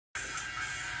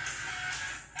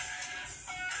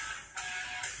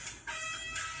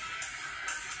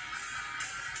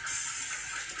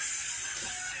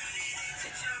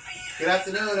Good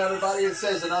afternoon, everybody. This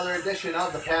is another edition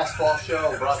of the Passball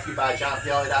Show, brought to you by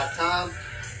JohnPielli.com,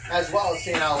 as well as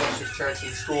St. Aloysius Church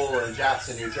and School in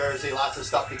Jackson, New Jersey. Lots of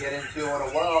stuff to get into in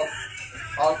a world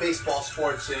of baseball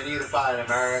sports in Unified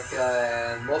America,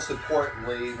 and most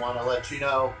importantly, want to let you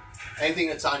know anything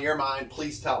that's on your mind,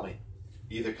 please tell me.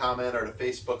 Either comment or the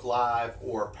Facebook Live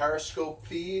or Periscope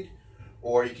feed,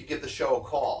 or you could give the show a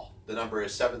call. The number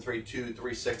is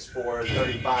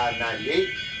 732-364-3598.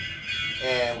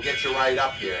 And we'll get you right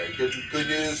up here. Good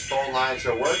news, phone lines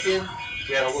are working.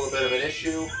 We had a little bit of an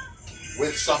issue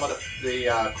with some of the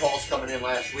calls coming in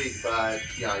last week, but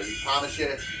you promise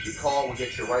you call, we'll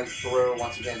get you right through.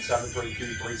 Once again,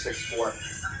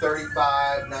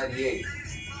 732-364-3598.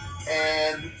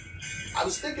 And I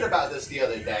was thinking about this the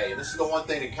other day, and this is the one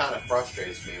thing that kind of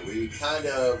frustrates me. We kind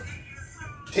of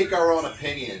take our own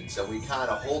opinions and we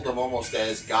kind of hold them almost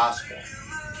as gospel.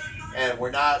 And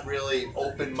we're not really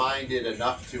open-minded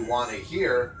enough to want to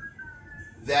hear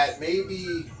that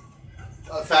maybe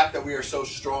the fact that we are so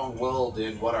strong-willed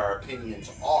in what our opinions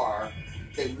are,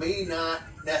 they may not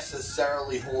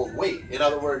necessarily hold weight. In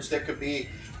other words, there could be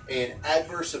an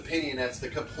adverse opinion that's the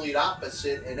complete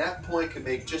opposite, and that point can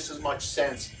make just as much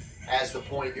sense as the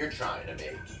point you're trying to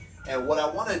make. And what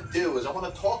I want to do is I want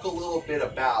to talk a little bit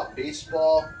about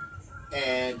baseball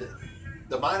and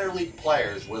the minor league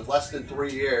players with less than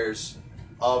 3 years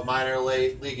of minor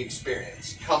league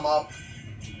experience come up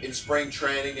in spring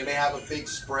training. They may have a big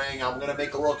spring. I'm going to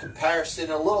make a little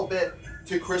comparison a little bit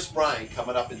to Kris Bryant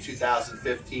coming up in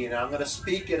 2015. And I'm going to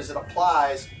speak it as it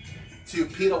applies to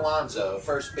Pete Alonso,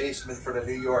 first baseman for the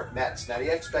New York Mets. Now, the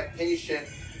expectation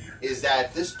is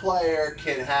that this player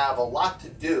can have a lot to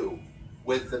do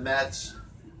with the Mets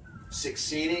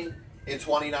succeeding in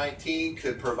 2019,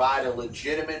 could provide a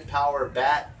legitimate power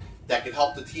bat that could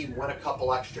help the team win a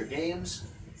couple extra games.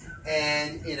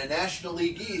 And in a National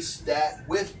League East that,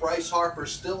 with Bryce Harper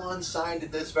still unsigned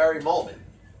at this very moment,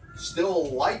 still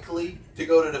likely to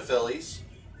go to the Phillies.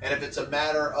 And if it's a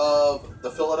matter of the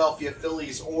Philadelphia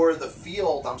Phillies or the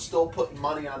field, I'm still putting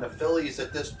money on the Phillies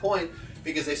at this point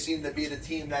because they seem to be the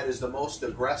team that is the most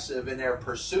aggressive in their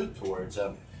pursuit towards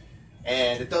them.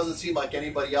 And it doesn't seem like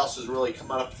anybody else is really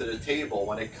coming up to the table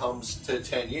when it comes to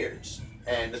 10 years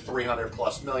and the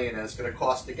 $300+ million that it's going to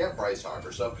cost to get Bryce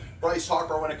Harper. So Bryce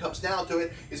Harper, when it comes down to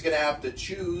it, is going to have to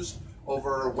choose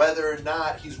over whether or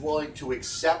not he's willing to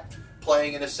accept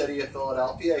playing in the city of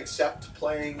Philadelphia, accept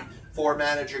playing for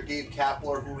manager Gabe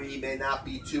Kapler, who he may not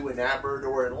be too enamored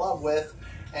or in love with,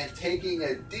 and taking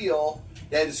a deal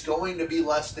that is going to be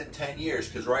less than 10 years.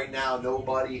 Because right now,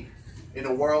 nobody in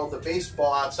the world of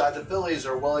baseball outside the Phillies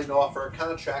are willing to offer a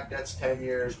contract that's 10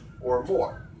 years or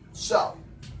more. So,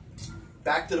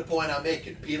 back to the point I'm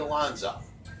making, Pete Alonso.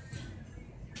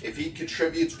 If he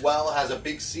contributes well, has a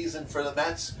big season for the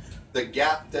Mets, the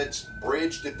gap that's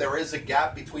bridged, if there is a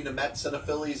gap between the Mets and the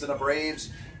Phillies and the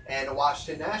Braves and the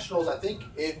Washington Nationals, I think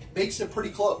it makes it pretty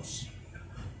close.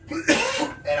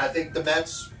 And I think the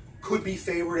Mets could be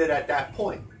favored at that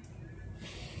point.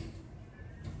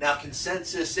 Now,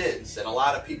 consensus is, and a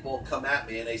lot of people come at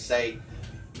me and they say,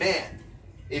 man,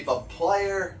 if a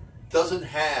player doesn't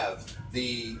have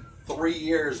the 3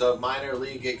 years of minor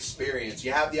league experience,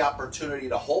 you have the opportunity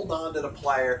to hold on to the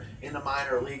player in the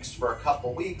minor leagues for a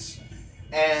couple weeks,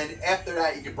 and after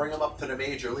that, you can bring them up to the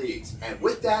major leagues. And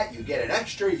with that, you get an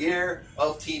extra year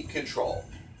of team control.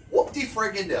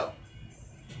 Whoop-de-friggin-do.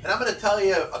 And I'm going to tell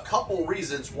you a couple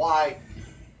reasons why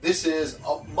this is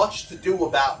much to do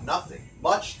about nothing.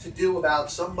 Much to do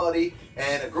about somebody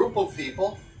and a group of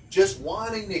people just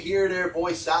wanting to hear their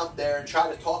voice out there and try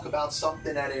to talk about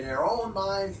something that in their own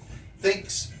mind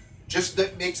thinks just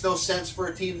that makes no sense for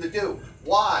a team to do.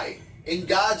 Why, in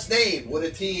God's name, would a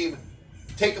team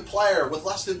take a player with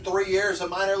less than 3 years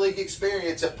of minor league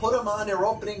experience and put him on their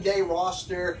opening day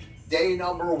roster, day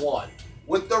number 1,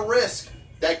 with the risk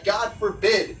that, God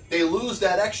forbid, they lose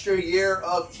that extra year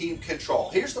of team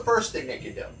control? Here's the first thing they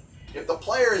can do. If the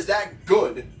player is that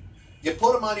good, you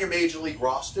put him on your major league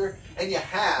roster and you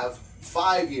have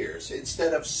 5 years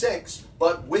instead of 6.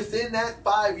 But within that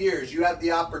 5 years, you have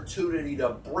the opportunity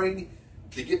to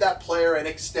give that player an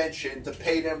extension to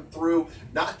pay them through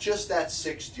not just that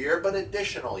 6th year, but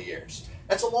additional years.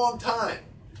 That's a long time.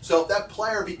 So if that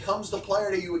player becomes the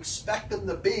player that you expect them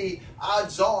to be,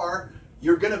 odds are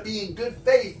you're going to be in good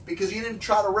faith because you didn't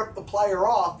try to rip the player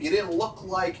off. You didn't look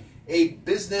like a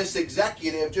business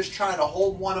executive just trying to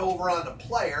hold one over on the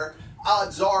player.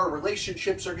 Odds are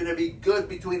relationships are going to be good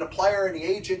between the player and the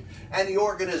agent and the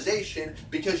organization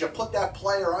because you put that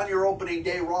player on your opening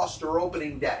day roster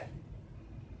opening day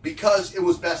because it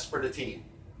was best for the team.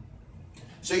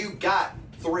 So you got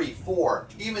 3, 4,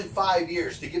 even 5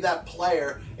 years to give that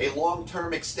player a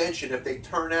long-term extension if they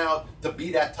turn out to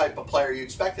be that type of player you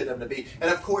expected them to be. And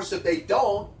of course, if they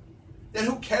don't, then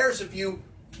who cares if you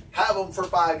have them for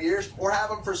 5 years or have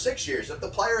them for 6 years? If the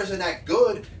player isn't that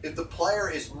good, if the player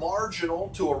is marginal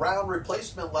to around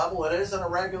replacement level and isn't a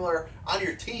regular on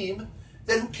your team,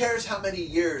 then who cares how many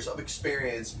years of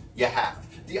experience you have?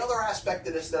 The other aspect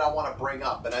of this that I want to bring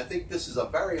up, and I think this is a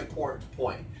very important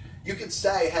point, you could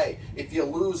say, hey, if you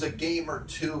lose a game or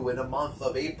two in a month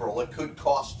of April, it could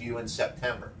cost you in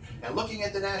September. And looking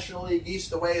at the National League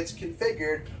East the way it's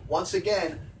configured, once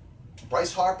again,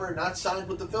 Bryce Harper not signed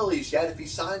with the Phillies yet. If he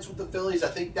signs with the Phillies, I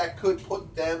think that could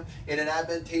put them in an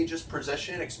advantageous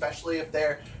position, especially if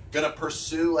they're going to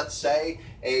pursue, let's say,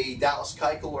 a Dallas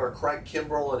Keuchel or a Craig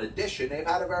Kimbrell in addition. They've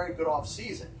had a very good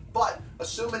offseason. But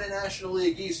assuming the National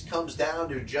League East comes down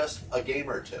to just a game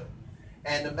or two,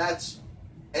 and the Mets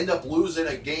end up losing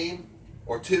a game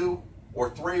or two or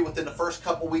three within the first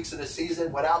couple weeks of the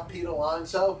season without Pete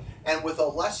Alonso and with a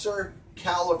lesser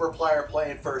caliber player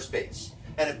playing first base.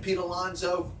 And if Pete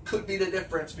Alonso could be the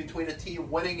difference between a team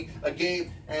winning a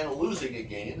game and losing a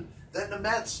game, then the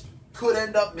Mets could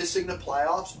end up missing the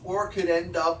playoffs or could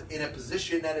end up in a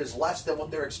position that is less than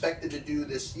what they're expected to do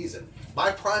this season.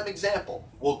 My prime example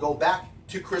will go back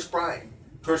to Kris Bryant.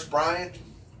 Kris Bryant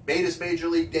made his Major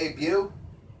League debut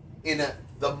in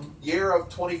the year of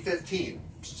 2015,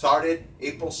 started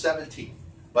April 17th.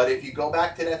 But if you go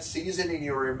back to that season and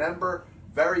you remember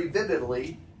very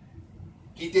vividly,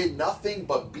 he did nothing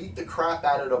but beat the crap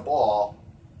out of the ball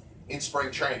in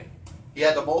spring training. He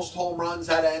had the most home runs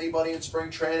out of anybody in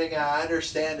spring training. I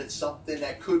understand it's something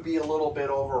that could be a little bit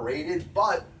overrated,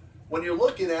 but when you're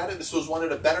looking at it, this was one of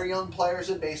the better young players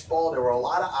in baseball. There were a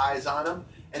lot of eyes on him,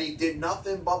 and he did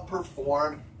nothing but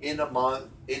perform in a month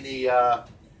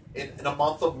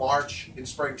of March in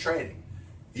spring training.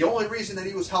 The only reason that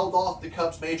he was held off the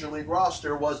Cubs' Major League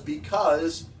roster was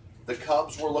because the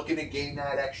Cubs were looking to gain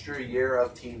that extra year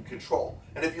of team control.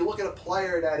 And if you look at a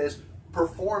player that has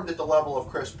performed at the level of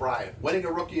Kris Bryant, winning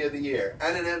a Rookie of the Year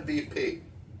and an MVP, it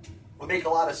would make a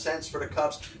lot of sense for the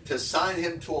Cubs to sign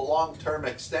him to a long-term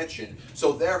extension.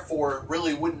 So therefore, it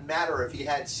really wouldn't matter if he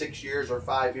had 6 years or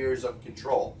 5 years of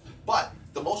control. But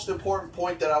the most important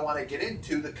point that I want to get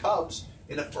into, the Cubs,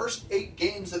 in the first 8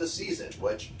 games of the season,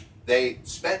 which they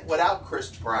spent without Kris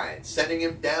Bryant, sending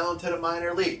him down to the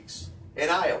minor leagues in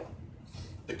Iowa,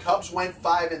 the Cubs went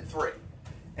 5-3.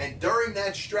 And during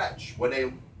that stretch, when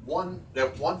they won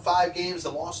 5 games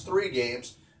and lost 3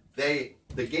 games, the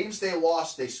games they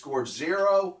lost, they scored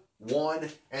 0, 1,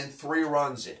 and 3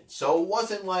 runs in. So it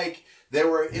wasn't like they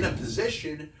were in a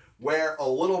position where a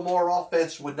little more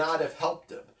offense would not have helped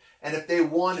them. And if they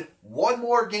won one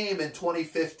more game in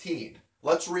 2015,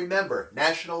 let's remember,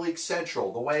 National League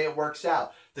Central, the way it works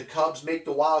out, the Cubs make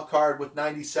the wild card with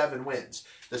 97 wins.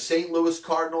 The St. Louis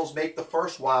Cardinals make the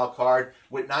first wild card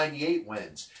with 98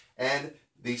 wins. And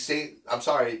the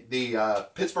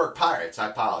Pittsburgh Pirates,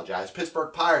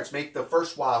 Pittsburgh Pirates make the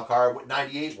first wild card with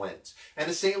 98 wins. And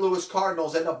the St. Louis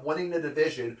Cardinals end up winning the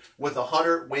division with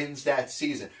 100 wins that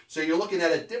season. So you're looking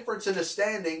at a difference in the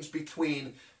standings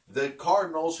between the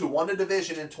Cardinals, who won the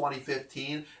division in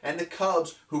 2015, and the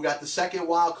Cubs, who got the second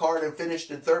wild card and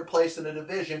finished in 3rd place in the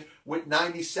division with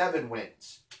 97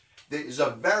 wins. There's a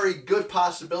very good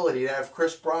possibility that if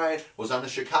Kris Bryant was on the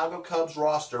Chicago Cubs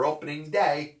roster opening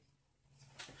day,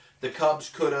 the Cubs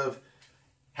could have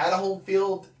had a home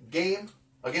field game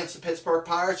against the Pittsburgh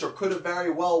Pirates or could have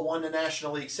very well won the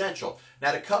National League Central.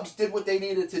 Now, the Cubs did what they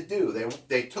needed to do.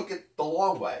 They took it the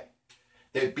long way.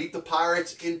 They beat the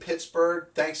Pirates in Pittsburgh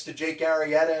thanks to Jake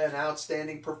Arrieta, an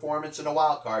outstanding performance in a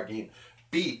wild card game.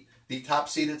 Beat the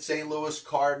top-seeded St. Louis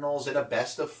Cardinals in a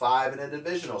best-of-5 in a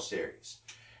divisional series.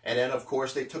 And then, of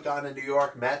course, they took on the New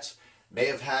York Mets. May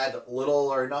have had little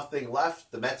or nothing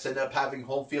left. The Mets ended up having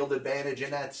home field advantage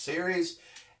in that series.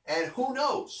 And who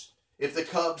knows if the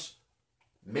Cubs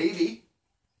maybe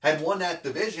had won that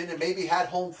division and maybe had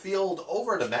home field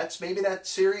over the Mets, maybe that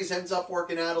series ends up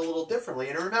working out a little differently.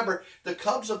 And remember, the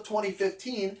Cubs of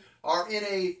 2015 are in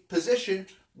a position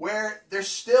where they're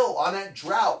still on that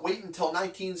drought waiting until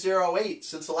 1908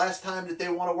 since the last time that they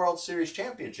won a World Series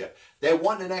championship. They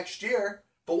won the next year,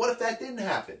 but what if that didn't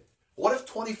happen? What if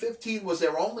 2015 was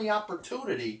their only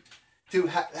opportunity to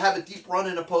have a deep run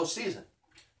in the postseason?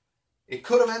 It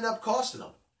could have ended up costing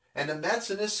them. And the Mets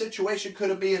in this situation could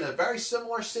have been in a very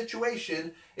similar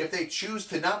situation if they choose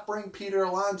to not bring Peter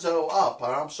Alonso up.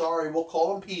 I'm sorry, we'll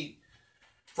call him Pete,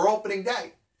 for opening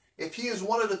day. If he is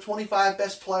one of the 25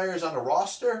 best players on the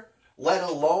roster, let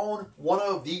alone one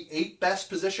of the 8 best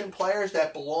position players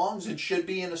that belongs and should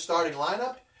be in the starting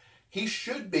lineup, he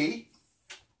should be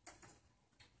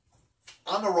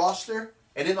on the roster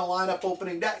and in the lineup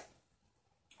opening day.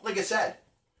 Like I said,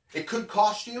 it could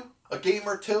cost you a game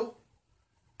or two.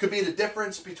 Could be the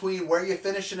difference between where you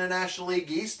finish in the National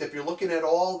League East. If you're looking at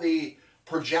all the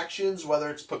projections, whether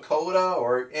it's Pacoda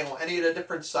or any of the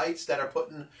different sites that are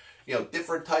putting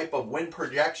different type of win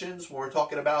projections, when we're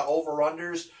talking about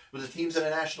over-unders with the teams in the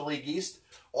National League East,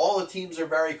 all the teams are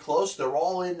very close. They're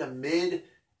all in the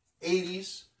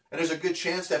mid-80s. And there's a good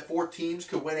chance that 4 teams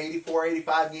could win 84,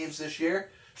 85 games this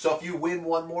year. So if you win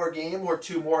 1 more game or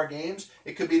 2 more games,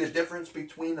 it could be the difference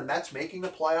between the Mets making the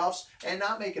playoffs and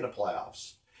not making the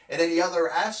playoffs. And then the other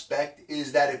aspect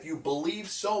is that if you believe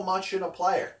so much in a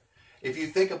player, if you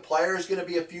think a player is going to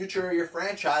be a future of your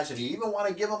franchise and you even want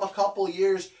to give him a couple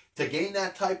years to gain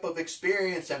that type of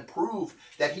experience and prove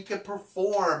that he can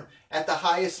perform at the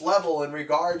highest level in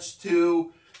regards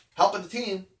to helping the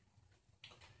team,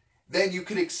 then you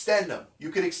could extend them. You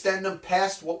could extend them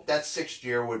past what that 6th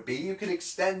year would be. You could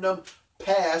extend them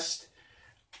past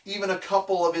even a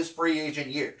couple of his free agent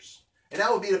years. And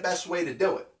that would be the best way to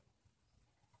do it.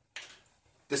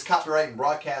 This copyright and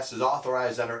broadcast is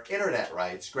authorized under internet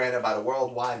rights granted by the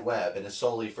World Wide Web and is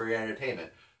solely for your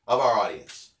entertainment of our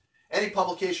audience. Any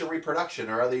publication, reproduction,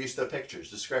 or other use of pictures,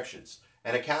 descriptions,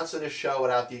 and accounts of this show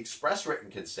without the express written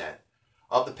consent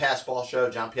of the Passball Show,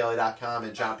 JohnPielli.com,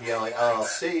 and John Pielli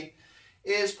LLC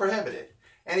is prohibited.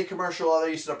 Any commercial or other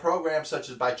use of the program, such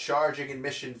as by charging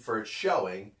admission for its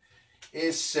showing,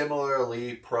 is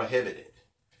similarly prohibited.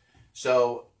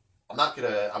 So I'm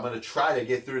going to try to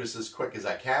get through this as quick as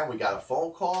I can. We got a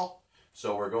phone call,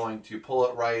 so we're going to pull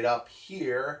it right up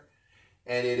here.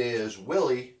 And it is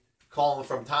Willie calling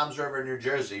from Toms River, New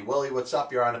Jersey. Willie, what's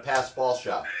up? You're on the Passball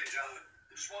Show. Hey, John.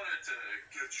 Just wanted to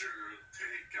get your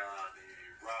take on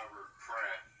the Robert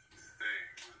Kraft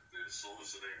thing with the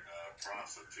soliciting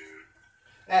prostitute.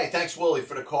 Hey, thanks, Willie,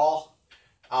 for the call.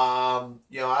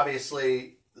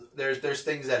 Obviously, there's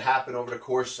things that happen over the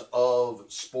course of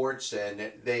sports,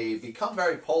 and they become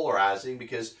very polarizing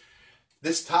because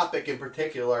this topic in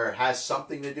particular has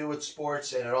something to do with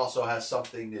sports, and it also has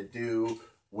something to do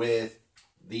with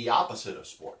the opposite of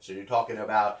sports. So you're talking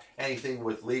about anything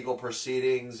with legal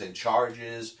proceedings and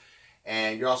charges,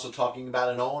 and you're also talking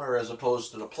about an owner as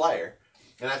opposed to the player.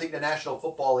 And I think the National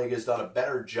Football League has done a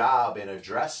better job in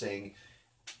addressing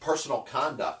personal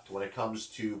conduct when it comes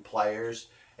to players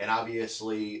and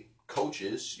obviously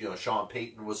coaches. Sean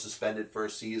Payton was suspended for a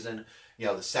season.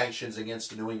 The sanctions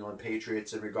against the New England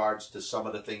Patriots in regards to some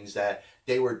of the things that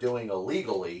they were doing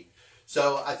illegally.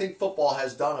 So I think football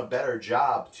has done a better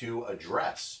job to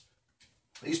address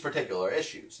these particular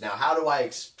issues. Now, how do I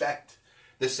expect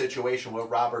this situation with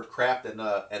Robert Kraft and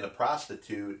the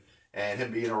prostitute and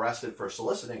him being arrested for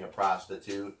soliciting a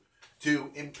prostitute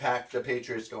to impact the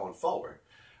Patriots going forward?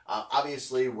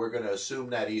 Obviously, we're going to assume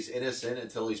that he's innocent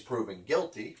until he's proven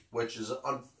guilty, which is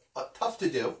tough to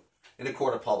do in a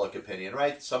court of public opinion,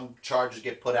 right? Some charges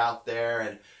get put out there,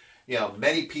 and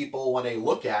many people, when they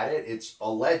look at it, it's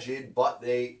alleged, but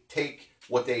they take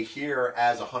what they hear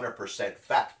as 100%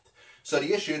 fact. So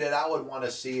the issue that I would want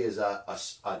to see is a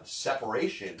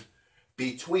separation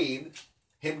between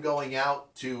him going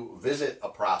out to visit a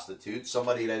prostitute,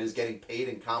 somebody that is getting paid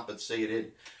and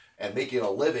compensated and making a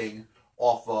living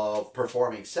off of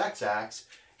performing sex acts,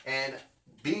 and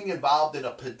being involved in a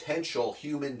potential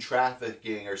human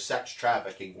trafficking or sex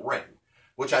trafficking ring,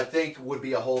 which I think would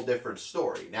be a whole different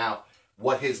story. Now,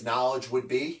 what his knowledge would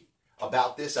be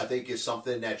about this, I think, is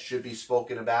something that should be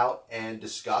spoken about and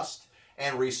discussed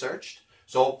and researched.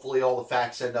 So hopefully all the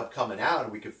facts end up coming out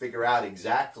and we can figure out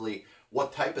exactly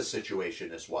what type of situation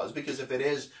this was. Because if it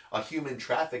is a human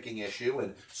trafficking issue,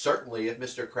 and certainly if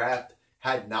Mr. Kraft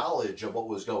had knowledge of what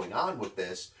was going on with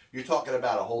this, you're talking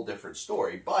about a whole different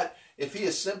story. But if he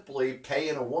is simply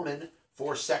paying a woman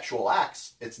for sexual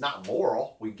acts, it's not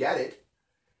moral. We get it.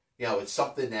 It's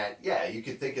something that, yeah, you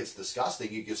could think it's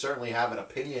disgusting. You could certainly have an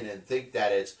opinion and think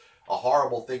that it's a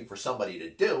horrible thing for somebody to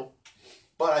do.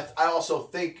 But I also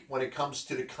think when it comes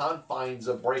to the confines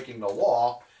of breaking the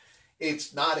law,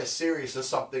 it's not as serious as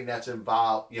something that's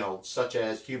involved, such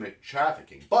as human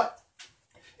trafficking. But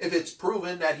if it's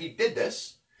proven that he did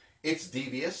this, it's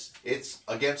devious, it's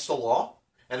against the law,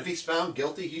 and if he's found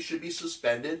guilty, he should be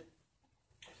suspended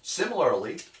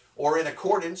similarly or in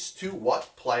accordance to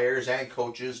what players and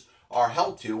coaches are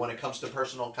held to when it comes to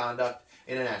personal conduct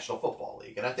in the National Football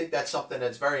League. And I think that's something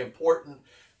that's very important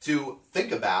to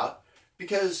think about,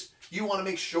 because you want to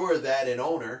make sure that an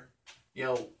owner,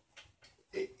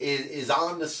 is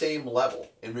on the same level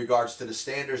in regards to the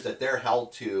standards that they're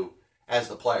held to as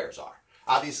the players are.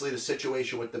 Obviously, the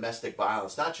situation with domestic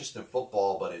violence, not just in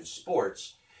football, but in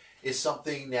sports, is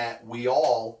something that we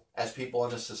all, as people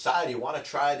in a society, want to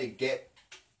try to get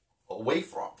away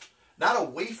from. Not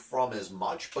away from as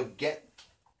much, but get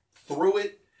through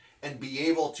it and be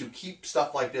able to keep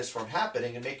stuff like this from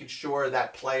happening, and making sure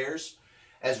that players,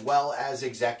 as well as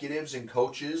executives and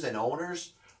coaches and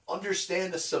owners,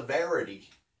 understand the severity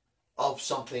of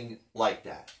something like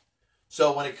that.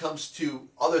 So when it comes to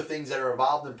other things that are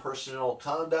involved in personal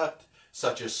conduct,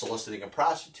 such as soliciting a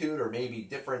prostitute, or maybe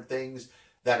different things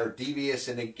that are devious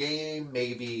in a game,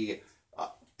 maybe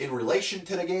in relation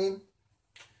to the game,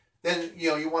 then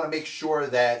you want to make sure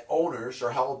that owners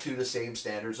are held to the same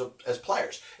standards as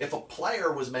players. If a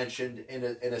player was mentioned in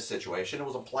a situation, it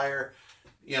was a player,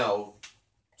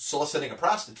 soliciting a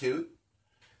prostitute,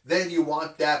 then you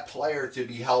want that player to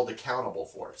be held accountable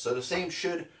for it. So the same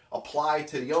should apply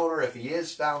to the owner. If he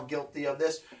is found guilty of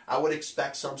this, I would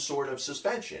expect some sort of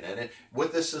suspension. And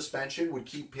with this suspension would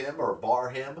keep him or bar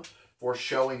him for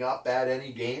showing up at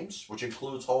any games, which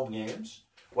includes home games,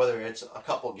 whether it's a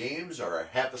couple games or a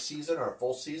half a season or a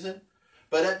full season.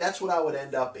 But that's what I would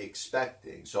end up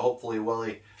expecting. So hopefully,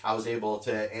 Willie, I was able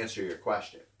to answer your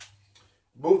question.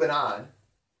 Moving on.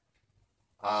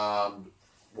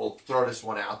 We'll throw this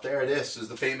one out there. This is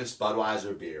the famous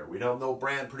Budweiser beer. We know no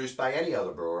brand produced by any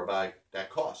other brewer that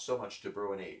costs so much to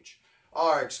brew and age.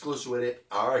 Our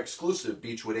exclusive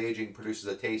Beechwood aging produces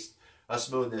a taste, a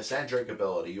smoothness, and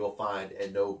drinkability you will find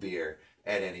in no beer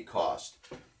at any cost.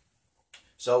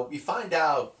 So we find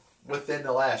out within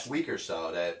the last week or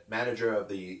so that manager of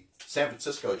the San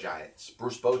Francisco Giants,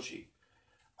 Bruce Bochy,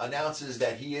 announces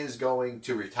that he is going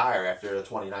to retire after the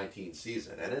 2019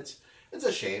 season. And it's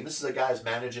a shame. This is a guy's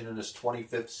managing in his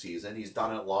 25th season. He's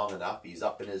done it long enough. He's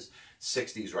up in his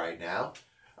 60s right now.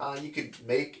 You could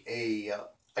make a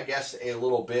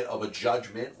little bit of a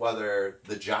judgment whether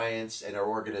the Giants and their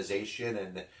organization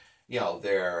and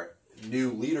their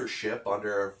new leadership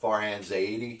under Farhan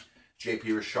Zaidi, JP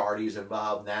Ricciardi's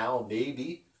involved now.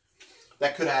 Maybe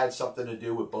that could have had something to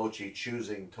do with Bochy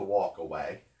choosing to walk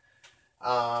away.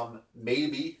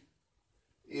 Maybe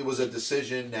it was a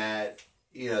decision that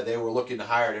they were looking to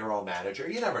hire their own manager.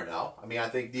 You never know. I mean, I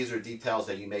think these are details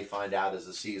that you may find out as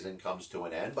the season comes to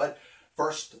an end. But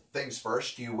first things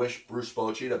first, you wish Bruce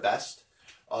Bochy the best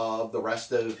of the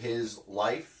rest of his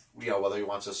life. Whether he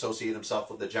wants to associate himself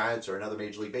with the Giants or another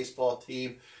Major League Baseball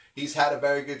team. He's had a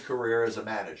very good career as a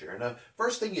manager. And the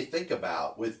first thing you think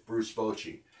about with Bruce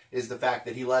Bochy is the fact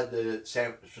that he led the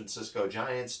San Francisco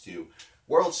Giants to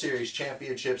World Series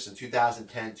championships in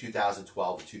 2010,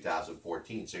 2012, and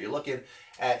 2014. So you're looking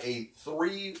at a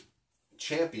 3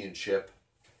 championship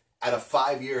at a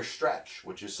 5-year stretch,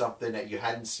 which is something that you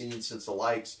hadn't seen since the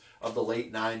likes of the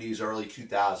late 90s, early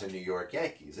 2000 New York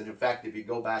Yankees. And in fact, if you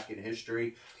go back in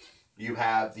history, you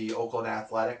have the Oakland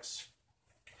Athletics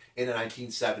in the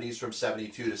 1970s from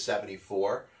 72 to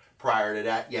 74. Prior to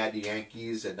that, you had the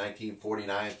Yankees in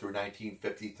 1949 through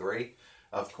 1953.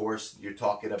 Of course, you're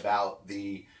talking about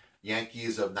the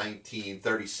Yankees of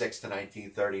 1936 to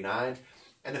 1939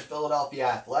 and the Philadelphia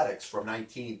Athletics from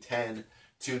 1910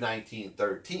 to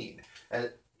 1913.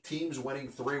 And teams winning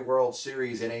 3 World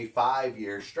Series in a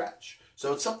 5-year stretch.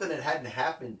 So it's something that hadn't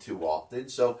happened too often.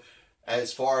 So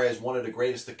as far as one of the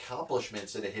greatest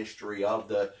accomplishments in the history of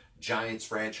the Giants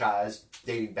franchise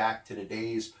dating back to the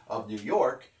days of New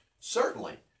York,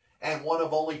 certainly. And one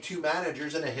of only 2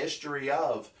 managers in the history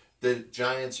of the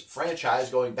Giants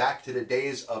franchise going back to the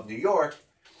days of New York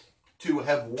to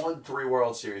have won 3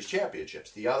 World Series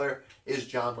championships. The other is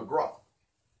John McGraw.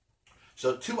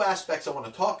 So 2 aspects I want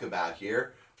to talk about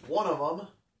here. One of them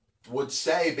would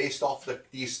say, based off the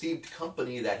esteemed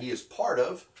company that he is part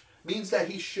of, means that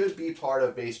he should be part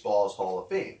of baseball's Hall of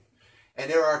Fame. And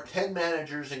there are 10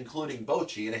 managers, including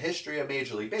Bochy, in the history of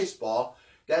Major League Baseball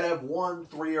that have won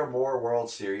 3 or more World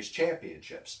Series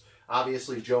championships.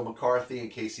 Obviously, Joe McCarthy and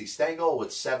Casey Stengel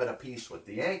with 7 apiece with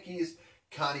the Yankees.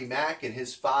 Connie Mack and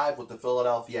his 5 with the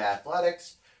Philadelphia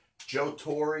Athletics. Joe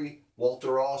Torre,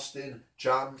 Walter Alston,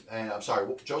 Joe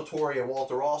Torre and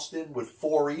Walter Alston with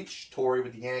 4 each. Torre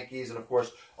with the Yankees and, of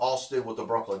course, Alston with the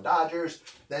Brooklyn Dodgers.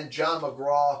 Then John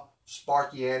McGraw,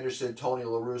 Sparky Anderson, Tony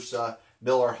La Russa,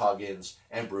 Miller Huggins,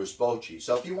 and Bruce Bochy.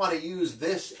 So if you want to use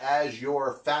this as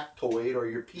your factoid or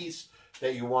your piece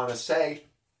that you want to say,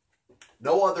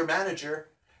 no other manager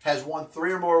has won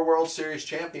 3 or more World Series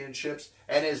championships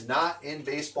and is not in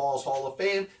baseball's Hall of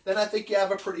Fame, then I think you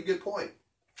have a pretty good point.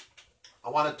 I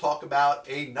want to talk about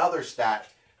another stat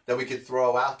that we could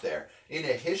throw out there. In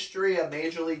the history of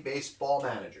Major League Baseball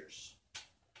managers,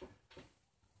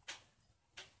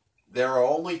 there are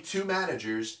only 2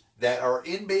 managers that are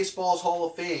in baseball's Hall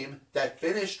of Fame that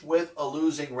finished with a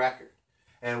losing record.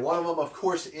 And one of them, of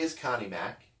course, is Connie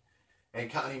Mack. And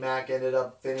Connie Mack ended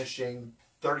up finishing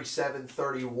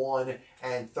 37-31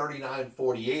 and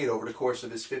 39-48 over the course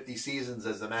of his 50 seasons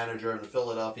as the manager of the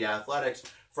Philadelphia Athletics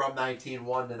from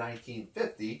 1901 to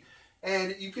 1950.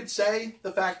 And you could say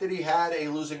the fact that he had a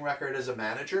losing record as a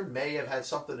manager may have had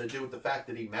something to do with the fact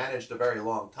that he managed a very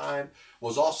long time,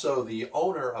 was also the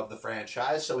owner of the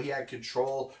franchise, so he had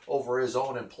control over his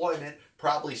own employment,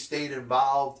 probably stayed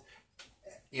involved,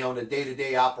 in the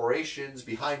day-to-day operations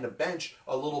behind the bench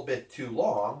a little bit too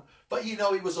long. But he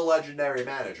was a legendary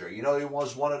manager. He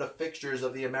was one of the fixtures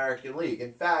of the American League.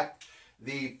 In fact,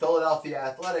 the Philadelphia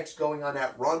Athletics, going on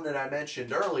that run that I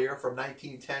mentioned earlier from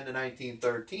 1910 to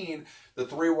 1913, the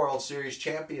 3 World Series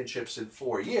championships in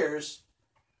 4 years,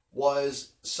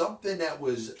 was something that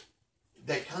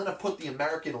kind of put the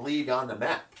American League on the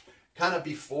map. Kind of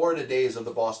before the days of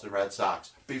the Boston Red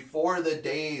Sox, before the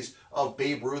days of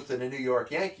Babe Ruth and the New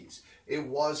York Yankees. It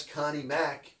was Connie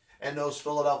Mack and those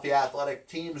Philadelphia Athletic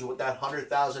teams with that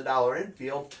 $100,000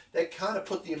 infield that kind of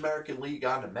put the American League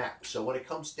on the map. So when it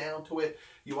comes down to it,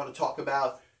 you want to talk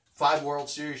about 5 World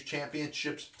Series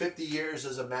championships, 50 years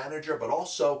as a manager, but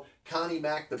also Connie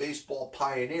Mack, the baseball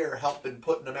pioneer, helping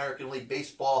put an American League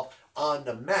baseball on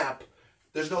the map.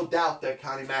 There's no doubt that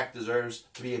Connie Mack deserves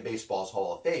to be in baseball's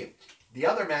Hall of Fame. The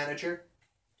other manager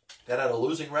that had a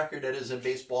losing record that is in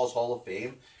baseball's Hall of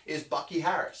Fame is Bucky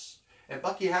Harris. And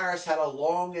Bucky Harris had a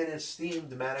long and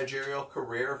esteemed managerial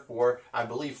career for, I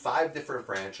believe, 5 different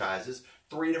franchises,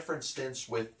 3 different stints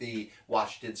with the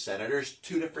Washington Senators,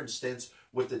 2 different stints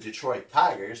with the Detroit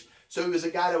Tigers. So he was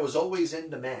a guy that was always in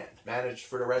demand, managed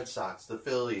for the Red Sox, the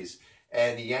Phillies,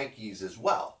 and the Yankees as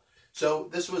well. So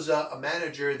this was a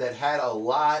manager that had a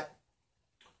lot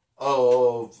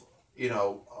of,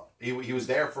 he was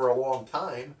there for a long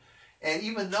time. And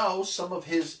even though some of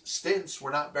his stints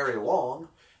were not very long,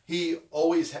 he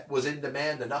always was in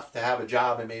demand enough to have a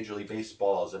job in Major League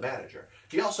Baseball as a manager.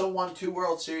 He also won 2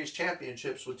 World Series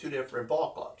championships with 2 different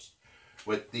ball clubs,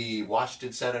 with the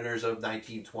Washington Senators of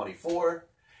 1924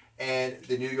 and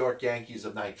the New York Yankees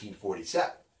of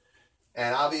 1947.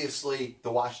 And obviously,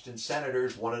 the Washington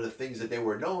Senators, one of the things that they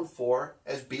were known for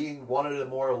as being one of the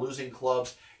more losing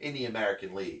clubs in the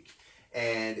American League.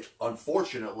 And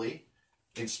unfortunately,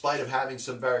 in spite of having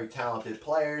some very talented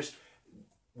players,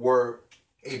 were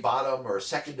a bottom or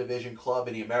second division club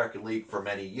in the American League for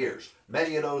many years.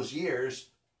 Many of those years,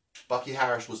 Bucky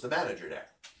Harris was the manager there.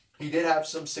 He did have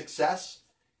some success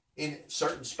in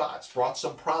certain spots, brought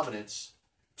some prominence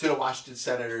to the Washington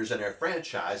Senators and their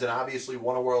franchise, and obviously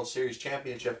won a World Series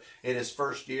championship in his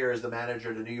first year as the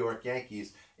manager of the New York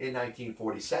Yankees in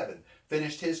 1947.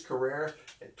 Finished his career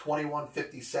at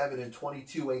 21.57 and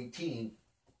 22.18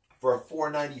 for a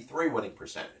 .493 winning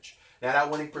percentage. Now that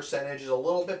winning percentage is a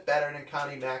little bit better than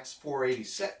Connie Mack's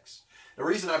 .486. The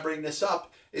reason I bring this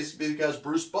up is because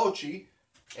Bruce Bochy,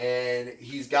 and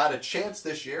he's got a chance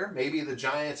this year. Maybe the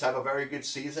Giants have a very good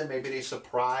season. Maybe they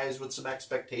surprise with some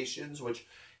expectations, which,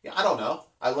 I don't know.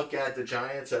 I look at the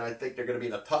Giants, and I think they're going to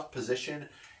be in a tough position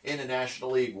in the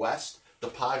National League West. The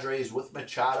Padres with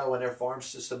Machado and their farm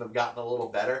system have gotten a little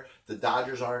better. The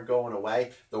Dodgers aren't going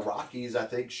away. The Rockies, I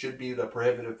think, should be the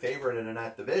prohibitive favorite in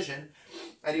that division.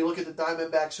 And you look at the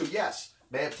Diamondbacks, who, yes,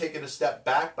 may have taken a step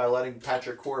back by letting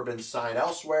Patrick Corbin sign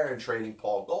elsewhere and trading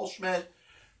Paul Goldschmidt.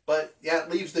 But yeah,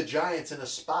 it leaves the Giants in a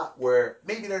spot where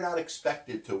maybe they're not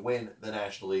expected to win the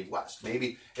National League West.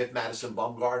 Maybe if Madison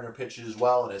Bumgarner pitches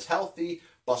well and is healthy,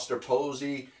 Buster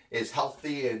Posey is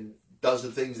healthy and does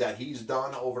the things that he's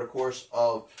done over the course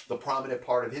of the prominent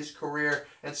part of his career,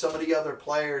 and some of the other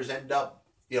players end up,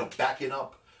 backing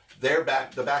up the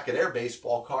back of their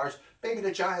baseball cards, maybe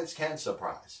the Giants can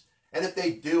surprise. And if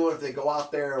they do, if they go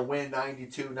out there and win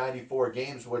 92, 94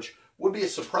 games, which would be a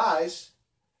surprise,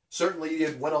 certainly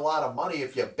you'd win a lot of money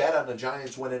if you bet on the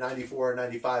Giants winning 94 or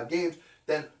 95 games,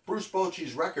 then Bruce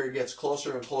Bochy's record gets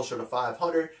closer and closer to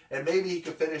 500, and maybe he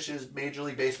could finish his Major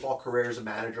League Baseball career as a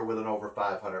manager with an over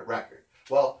 500 record.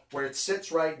 Well, where it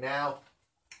sits right now,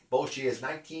 Bochy is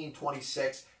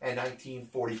 1926 and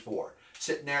 1944,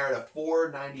 sitting there at a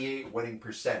 .498 winning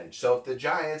percentage. So if the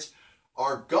Giants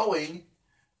are going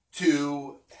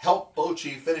to help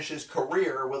Bochy finish his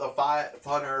career with a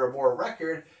 500 or more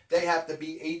record, they have to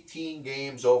be 18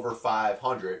 games over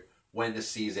 500 when the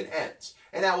season ends.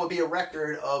 And that would be a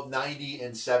record of 90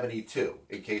 and 72,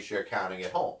 in case you're counting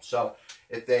at home. So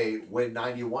if they win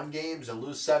 91 games and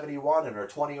lose 71 and are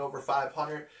 20 over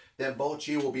 500, then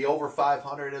Bochy will be over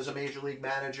 500 as a Major League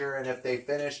manager. And if they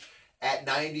finish at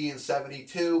 90 and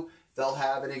 72, he'll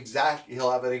have an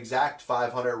exact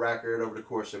 500 record over the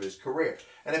course of his career.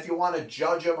 And if you want to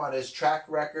judge him on his track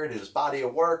record, his body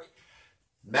of work,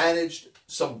 managed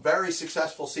some very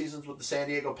successful seasons with the San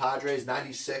Diego Padres,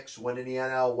 96 winning the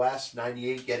NL West,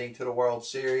 98 getting to the World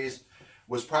Series,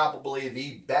 was probably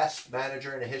the best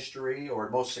manager in the history, or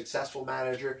most successful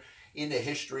manager in the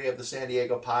history of the San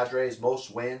Diego Padres.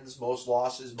 Most wins, most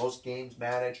losses, most games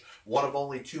managed. One of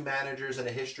only 2 managers in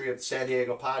the history of the San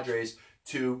Diego Padres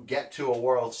to get to a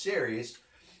World Series.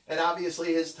 And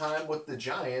obviously his time with the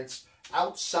Giants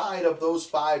outside of those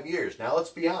 5 years. Now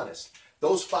let's be honest.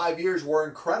 Those 5 years were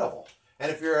incredible.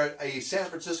 And if you're a San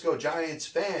Francisco Giants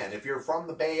fan, if you're from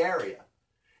the Bay Area,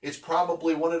 it's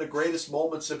probably one of the greatest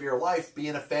moments of your life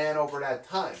being a fan over that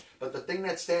time. But the thing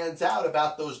that stands out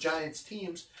about those Giants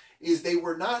teams is they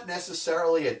were not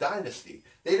necessarily a dynasty.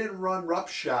 They didn't run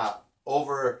roughshod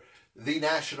over the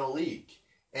National League.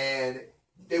 And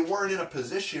they weren't in a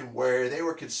position where they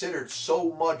were considered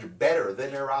so much better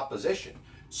than their opposition.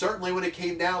 Certainly when it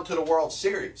came down to the World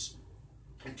Series.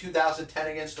 In 2010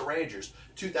 against the Rangers,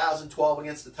 2012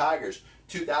 against the Tigers,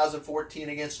 2014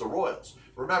 against the Royals.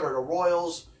 Remember, the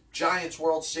Royals, Giants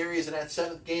World Series in that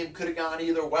 7th game could have gone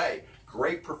either way.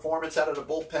 Great performance out of the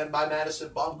bullpen by Madison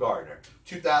Bumgarner.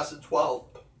 2012,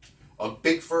 a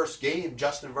big first game,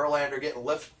 Justin Verlander getting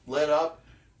lit up,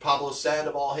 Pablo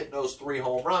Sandoval hitting those 3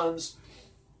 home runs.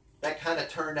 That kind of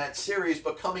turned that series,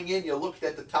 but coming in, you looked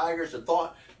at the Tigers and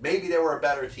thought maybe they were a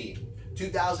better team.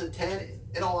 2010,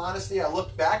 in all honesty, I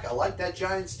looked back. I liked that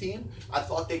Giants team. I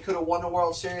thought they could have won the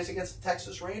World Series against the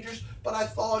Texas Rangers, but I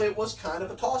thought it was kind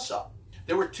of a toss-up.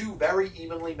 There were 2 very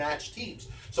evenly matched teams.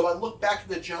 So I look back at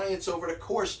the Giants over the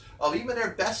course of even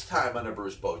their best time under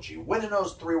Bruce Bochy, winning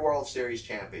those 3 World Series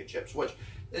championships, which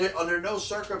under no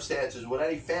circumstances would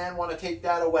any fan want to take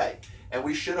that away. And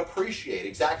we should appreciate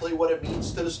exactly what it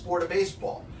means to the sport of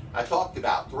baseball. I talked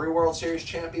about 3 World Series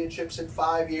championships in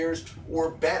 5 years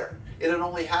or better. It had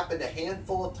only happened a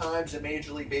handful of times in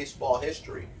Major League Baseball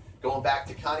history. Going back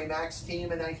to Connie Mack's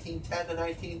team in 1910 to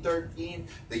 1913,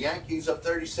 the Yankees of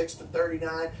 36 to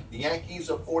 39, the Yankees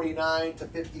of 49 to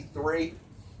 53,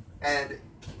 and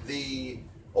the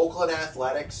Oakland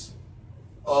Athletics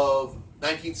of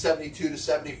 1972 to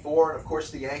 74, and of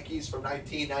course the Yankees from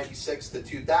 1996 to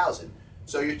 2000.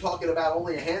 So you're talking about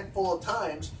only a handful of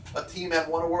times a team had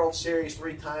won a World Series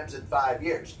 3 times in 5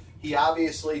 years. He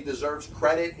obviously deserves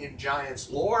credit in Giants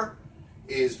lore,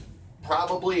 is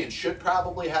probably and should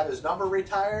probably have his number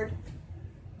retired,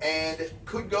 and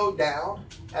could go down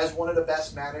as one of the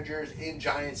best managers in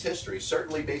Giants history,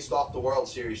 certainly based off the World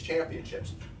Series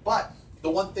championships. But the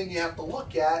one thing you have to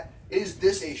look at, is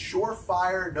this a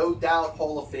surefire, no doubt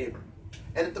Hall of Famer?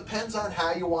 And it depends on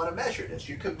how you want to measure this.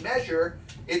 You can measure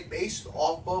it based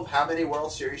off of how many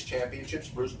World Series championships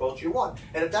Bruce Bochy won.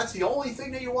 And if that's the only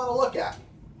thing that you want to look at,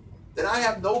 then I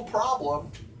have no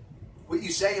problem with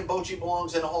you saying Bochy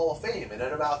belongs in the Hall of Fame. And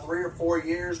in about 3 or 4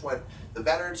 years, when the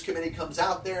Veterans Committee comes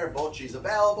out there and Bochy's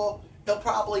available, he'll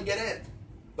probably get in.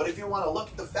 But if you want to look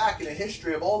at the fact and the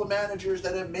history of all the managers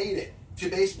that have made it to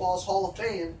baseball's Hall of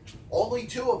Fame, only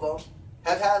 2 of them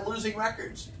have had losing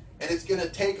records. And it's going to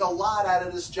take a lot out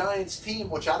of this Giants team,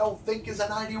 which I don't think is a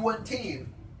 91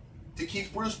 team, to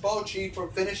keep Bruce Bochy from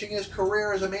finishing his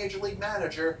career as a Major League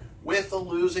manager with a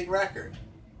losing record.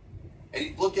 And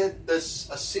you look at this,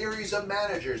 a series of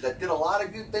managers that did a lot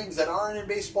of good things that aren't in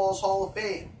baseball's Hall of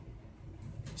Fame,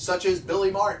 such as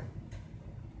Billy Martin.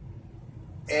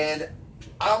 And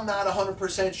I'm not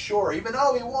 100% sure, even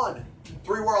though he won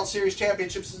 3 World Series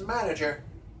championships as a manager,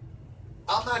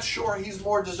 I'm not sure he's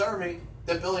more deserving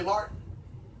than Billy Martin.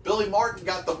 Billy Martin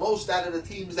got the most out of the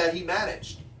teams that he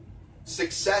managed.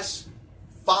 Success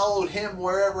followed him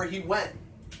wherever he went.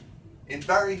 In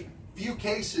very few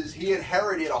cases, he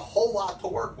inherited a whole lot to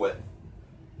work with.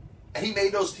 And he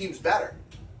made those teams better.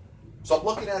 So I'm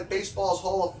looking at baseball's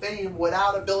Hall of Fame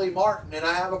without a Billy Martin, and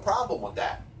I have a problem with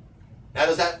that. Now,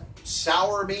 does that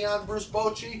sour me on Bruce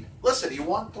Bochy? Listen, he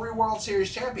won 3 World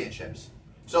Series championships.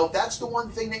 So if that's the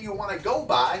one thing that you want to go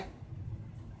by,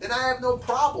 then I have no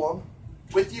problem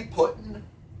with you putting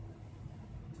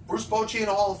Bruce Bochy in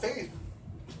the Hall of Fame.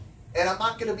 And I'm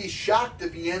not going to be shocked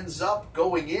if he ends up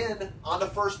going in on the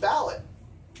first ballot.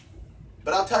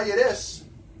 But I'll tell you this,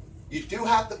 you do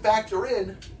have to factor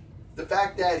in the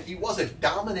fact that he wasn't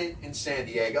dominant in San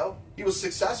Diego. He was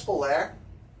successful there.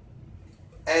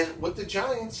 And with the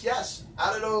Giants, yes,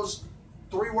 out of those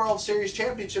 3 World Series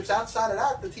championships, outside of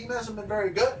that, the team hasn't been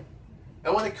very good.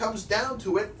 And when it comes down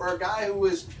to it, for a guy who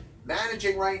is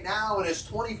managing right now in his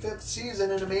 25th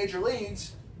season in the major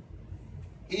leagues,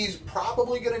 he's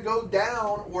probably going to go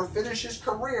down or finish his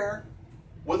career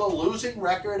with a losing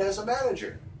record as a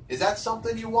manager. Is that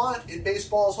something you want in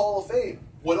baseball's Hall of Fame?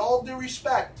 With all due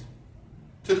respect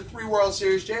to the 3 World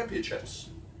Series championships.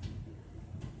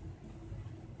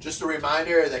 Just a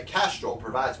reminder that Castrol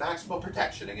provides maximum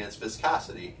protection against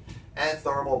viscosity and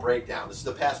thermal breakdown. This is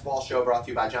the Pass Ball Show, brought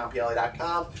to you by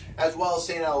JohnPielli.com, as well as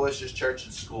St. Aloysius Church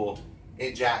and School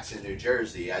in Jackson, New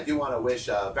Jersey. I do want to wish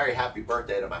a very happy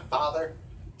birthday to my father,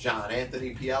 John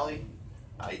Anthony Pielli.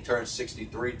 He turned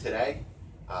 63 today.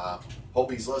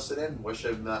 Hope he's listening. Wish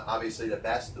him obviously the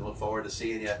best, and look forward to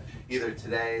seeing you either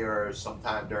today or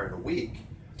sometime during the week.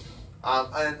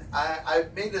 And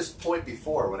I've made this point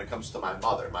before when it comes to my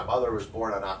mother. My mother was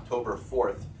born on October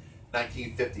 4th,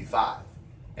 1955.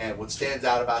 And what stands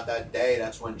out about that day,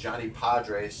 that's when Johnny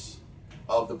Padres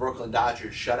of the Brooklyn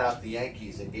Dodgers shut out the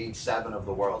Yankees in Game 7 of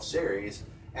the World Series,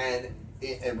 and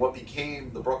what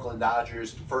became the Brooklyn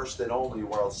Dodgers' first and only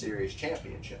World Series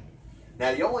championship.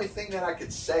 Now, the only thing that I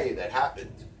could say that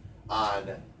happened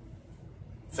on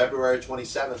February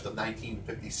 27th of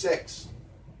 1956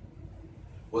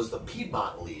 was the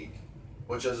Piedmont League,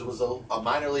 which was a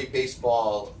minor league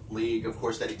baseball league, of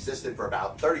course, that existed for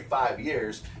about 35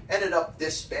 years, ended up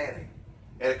disbanding.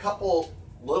 And a couple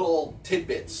little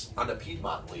tidbits on the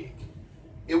Piedmont League.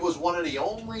 It was one of the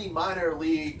only minor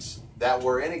leagues that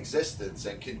were in existence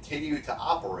and continued to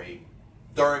operate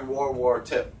during World War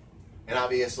II. And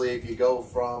obviously, if you go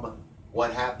from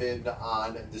what happened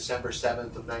on December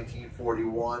 7th of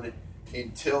 1941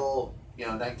 until,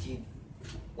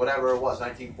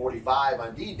 1945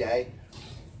 on D-Day,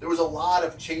 there was a lot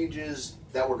of changes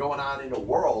that were going on in the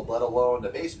world, let alone the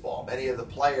baseball. Many of the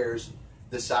players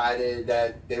decided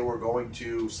that they were going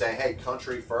to say, hey,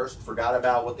 country first, forgot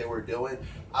about what they were doing.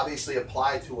 Obviously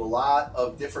applied to a lot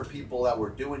of different people that were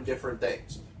doing different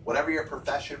things. Whatever your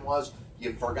profession was,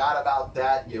 you forgot about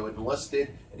that, you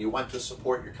enlisted, and you went to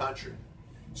support your country.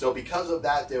 So because of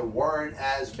that, there weren't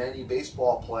as many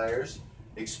baseball players,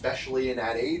 especially in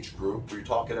that age group. We're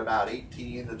talking about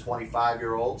 18 to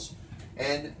 25-year-olds.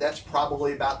 And that's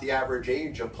probably about the average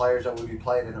age of players that would be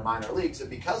playing in the minor leagues. And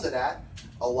because of that,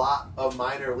 a lot of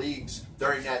minor leagues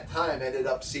during that time ended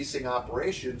up ceasing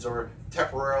operations or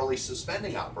temporarily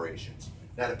suspending operations.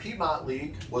 Now, the Piedmont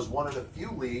League was one of the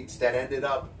few leagues that ended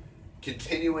up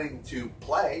continuing to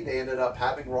play. They ended up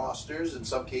having rosters. In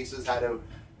some cases, had to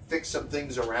fix some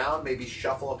things around, maybe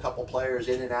shuffle a couple players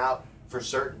in and out for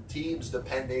certain teams,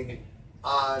 depending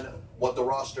on what the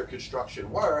roster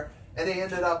construction were. And they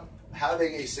ended up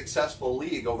having a successful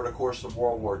league over the course of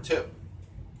World War II.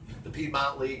 The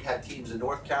Piedmont League had teams in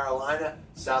North Carolina,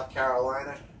 South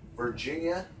Carolina,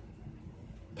 Virginia,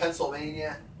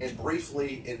 Pennsylvania, and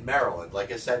briefly in Maryland.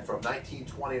 Like I said, from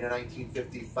 1920 to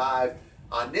 1955.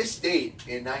 On this date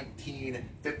in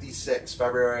 1956,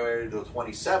 February the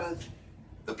 27th,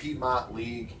 the Piedmont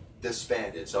League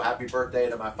disbanded. So happy birthday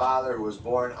to my father, who was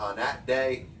born on that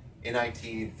day in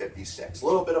 1956. A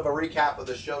little bit of a recap of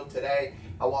the show today.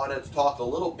 I wanted to talk a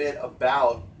little bit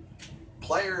about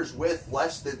players with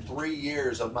less than 3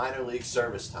 years of minor league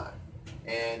service time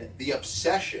and the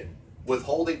obsession with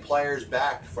holding players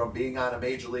back from being on a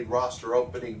major league roster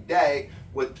opening day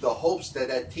with the hopes that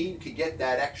that team could get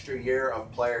that extra year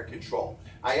of player control.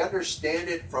 I understand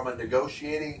it from a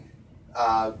negotiating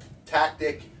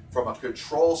tactic, from a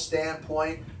control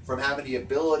standpoint, from having the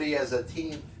ability as a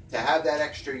team to have that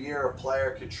extra year of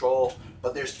player control,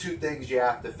 but there's two things you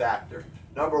have to factor.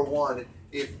 Number one,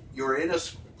 if you're in a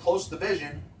close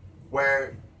division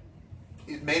where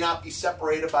it may not be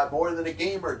separated by more than a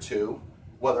game or two,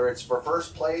 whether it's for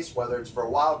first place, whether it's for a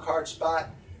wild card spot,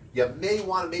 you may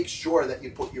want to make sure that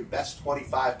you put your best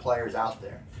 25 players out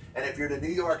there. And if you're the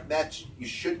New York Mets, you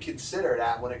should consider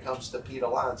that when it comes to Pete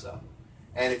Alonso.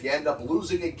 And if you end up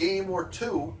losing a game or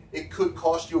two, it could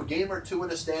cost you a game or two in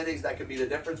the standings. That could be the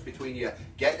difference between you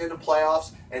getting into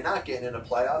playoffs and not getting into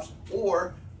playoffs,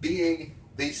 or being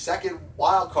the second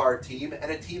wild card team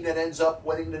and a team that ends up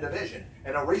winning the division.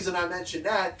 And the reason I mention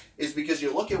that is because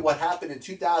you look at what happened in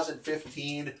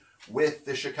 2015 with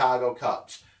the Chicago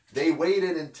Cubs. They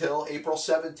waited until April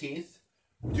 17th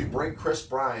to bring Kris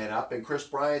Bryant up, and Kris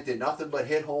Bryant did nothing but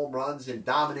hit home runs and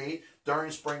dominate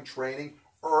during spring training,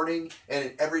 earning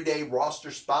an everyday roster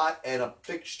spot and a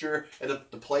fixture and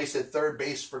the place at third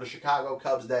base for the Chicago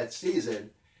Cubs that season.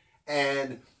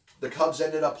 And the Cubs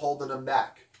ended up holding them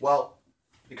back. Well,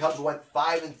 the Cubs went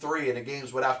 5-3 in the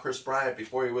games without Kris Bryant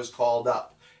before he was called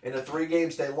up. In the 3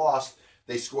 games they lost,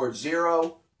 they scored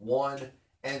 0, 1,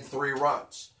 and 3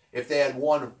 runs. If they had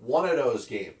won one of those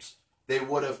games, they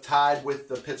would have tied with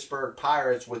the Pittsburgh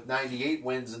Pirates with 98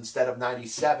 wins instead of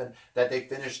 97 that they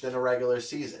finished in the regular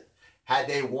season. Had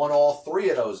they won all 3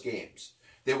 of those games,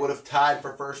 they would have tied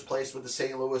for first place with the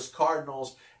St. Louis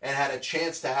Cardinals and had a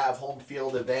chance to have home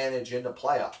field advantage in the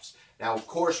playoffs. Now, of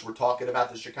course, we're talking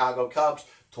about the Chicago Cubs,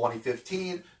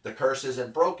 2015. The curse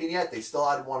isn't broken yet. They still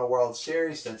hadn't won a World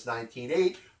Series since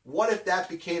 1908. What if that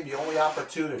became the only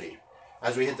opportunity?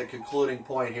 As we hit the concluding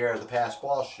point here of the Past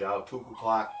Ball Show, cuckoo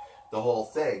clock, the whole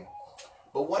thing.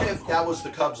 But what if that was the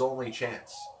Cubs' only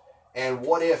chance? And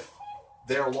what if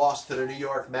their loss to the New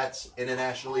York Mets in the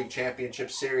National League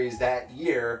Championship Series that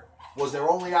year was their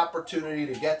only opportunity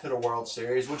to get to the World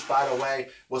Series, which, by the way,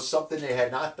 was something they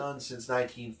had not done since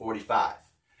 1945.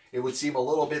 It would seem a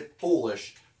little bit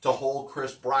foolish to hold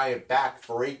Kris Bryant back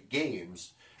for 8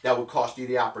 games. That would cost you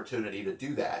the opportunity to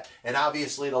do that. And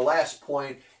obviously, the last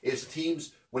point is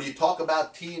teams, when you talk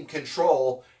about team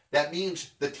control, that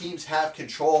means the teams have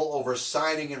control over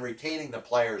signing and retaining the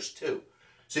players too.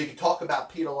 So you can talk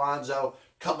about Pete Alonso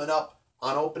coming up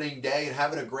on opening day and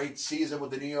having a great season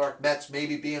with the New York Mets,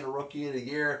 maybe being a Rookie of the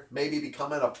Year, maybe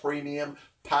becoming a premium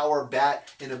power bat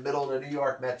in the middle of the New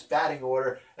York Mets batting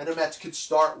order, and the Mets could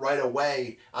start right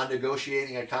away on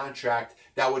negotiating a contract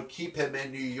that would keep him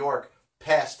in New York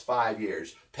past 5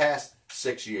 years, past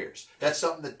 6 years. That's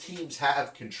something the teams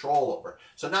have control over.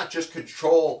 So not just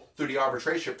control through the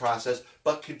arbitration process,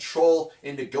 but control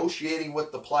in negotiating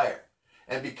with the player.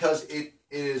 And because it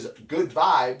is good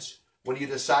vibes when you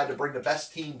decide to bring the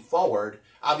best team forward,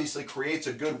 obviously creates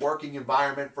a good working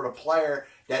environment for the player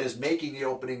that is making the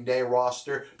opening day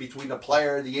roster between the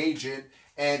player, the agent,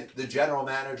 and the general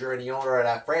manager and the owner of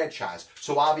that franchise.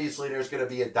 So obviously there's going to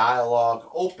be a dialogue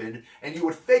open, and you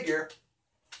would figure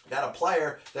that a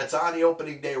player that's on the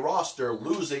opening day roster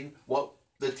losing what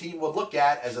the team would look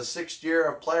at as a 6th year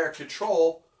of player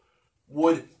control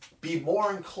would be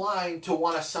more inclined to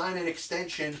want to sign an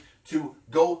extension to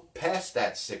go past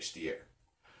that 6th year.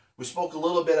 We spoke a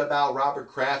little bit about Robert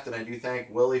Kraft, and I do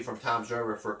thank Willie from Tom's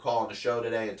River for calling the show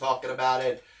today and talking about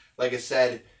it. Like I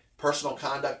said, personal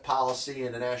conduct policy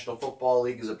in the National Football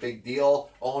League is a big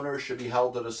deal. Owners should be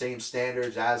held to the same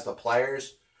standards as the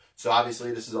players. So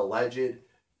obviously this is alleged.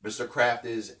 Mr. Kraft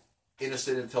is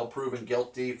innocent until proven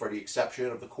guilty for the exception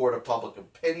of the court of public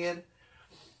opinion.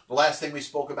 The last thing we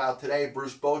spoke about today,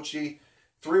 Bruce Bochy,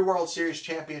 3 World Series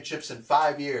championships in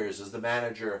 5 years as the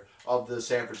manager of the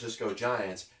San Francisco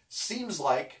Giants. Seems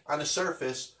like, on the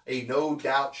surface, a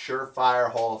no-doubt surefire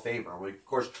Hall of Famer. Of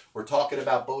course, we're talking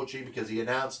about Bochy because he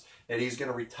announced that he's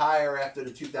going to retire after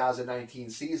the 2019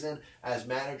 season as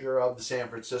manager of the San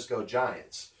Francisco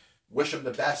Giants. Wish him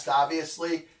the best,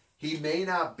 obviously. He may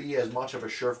not be as much of a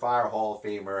surefire Hall of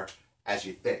Famer as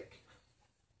you think.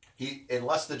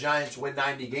 Unless the Giants win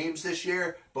 90 games this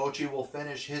year, Bochy will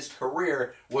finish his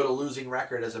career with a losing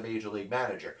record as a Major League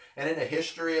manager. And in the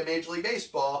history of Major League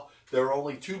Baseball, there are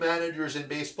only 2 managers in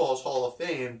baseball's Hall of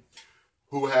Fame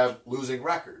who have losing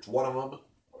records. One of them,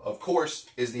 of course,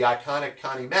 is the iconic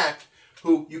Connie Mack,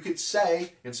 who you could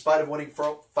say, in spite of winning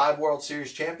 5 World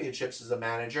Series championships as a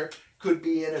manager, could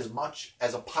be in as much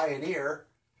as a pioneer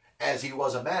as he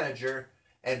was a manager.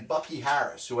 And Bucky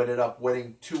Harris, who ended up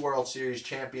winning 2 World Series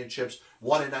championships,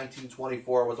 one in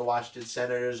 1924 with the Washington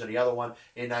Senators and the other one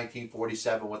in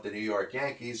 1947 with the New York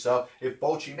Yankees. So if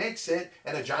Bochy makes it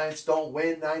and the Giants don't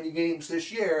win 90 games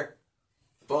this year,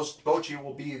 Bochy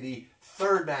will be the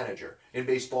 3rd manager in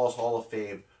baseball's Hall of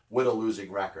Fame with a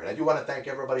losing record. I do want to thank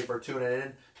everybody for tuning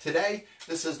in today.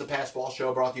 This is the Past Ball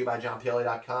Show brought to you by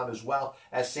JohnPielli.com as well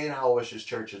as St. Aloysius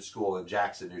Church and School in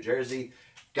Jackson, New Jersey.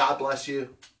 God bless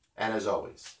you. And as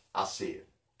always, I'll see you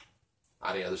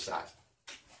on the other side.